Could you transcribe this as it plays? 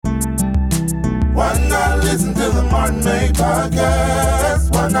Martin May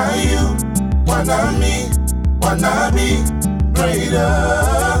Podcast. Why not you? Why not me? Why not be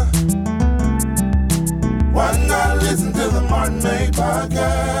greater? Why not listen to the Martin May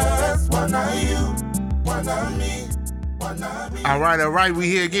Podcast? Why not you? Why not me? Why not me? All right. We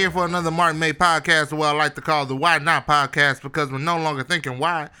here again for another Martin May Podcast, what I like to call the Why Not Podcast, because we're no longer thinking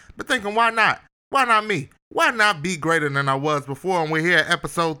why, but thinking why not? Why not me? Why not be greater than I was before? And we're here at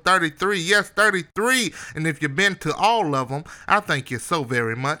episode 33. Yes, 33. And if you've been to all of them, I thank you so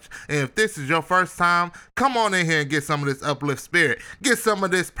very much. And if this is your first time, come on in here and get some of this uplift spirit. Get some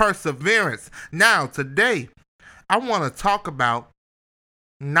of this perseverance. Now, today, I want to talk about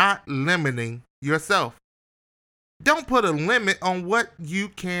not limiting yourself. Don't put a limit on what you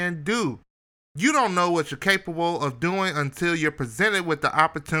can do. You don't know what you're capable of doing until you're presented with the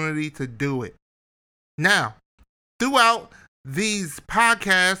opportunity to do it. Now, throughout these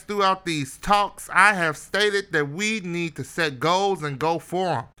podcasts, throughout these talks, I have stated that we need to set goals and go for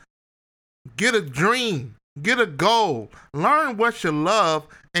them. Get a dream, get a goal, learn what you love,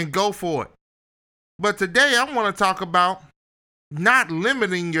 and go for it. But today I want to talk about not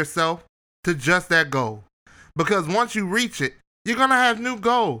limiting yourself to just that goal. Because once you reach it, you're going to have new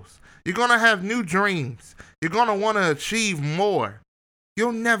goals. You're going to have new dreams. You're going to want to achieve more.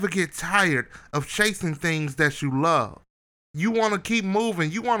 You'll never get tired of chasing things that you love. You want to keep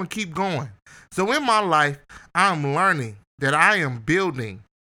moving. You want to keep going. So in my life, I'm learning that I am building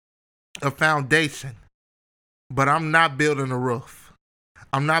a foundation, but I'm not building a roof.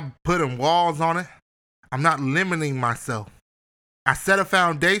 I'm not putting walls on it. I'm not limiting myself. I set a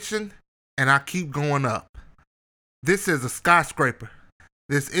foundation and I keep going up. This is a skyscraper.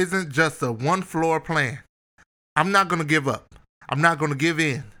 This isn't just a one-floor plan. I'm not going to give up. I'm not going to give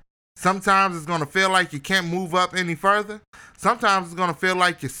in. Sometimes it's going to feel like you can't move up any further. Sometimes it's going to feel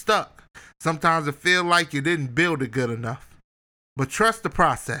like you're stuck. Sometimes it feels like you didn't build it good enough. But trust the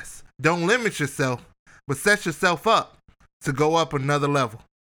process. Don't limit yourself, but set yourself up to go up another level.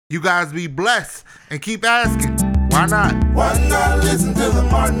 You guys be blessed and keep asking, why not? Why not listen to the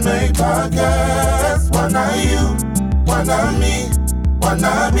Martin May Podcast? Why not you? Why not me? Why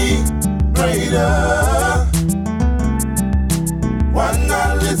not be greater? Why not?